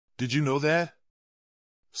Did you know that?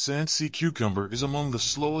 Sand sea cucumber is among the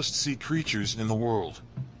slowest sea creatures in the world.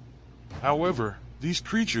 However, these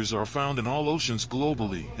creatures are found in all oceans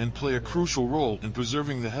globally and play a crucial role in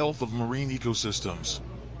preserving the health of marine ecosystems.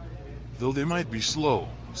 Though they might be slow,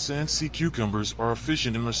 sand sea cucumbers are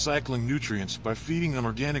efficient in recycling nutrients by feeding on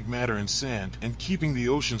organic matter in sand and keeping the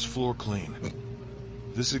ocean's floor clean.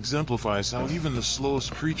 This exemplifies how even the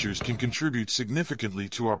slowest creatures can contribute significantly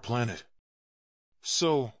to our planet.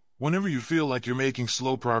 So, whenever you feel like you're making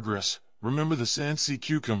slow progress, remember the sand sea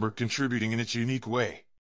cucumber contributing in its unique way.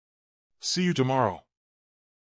 See you tomorrow.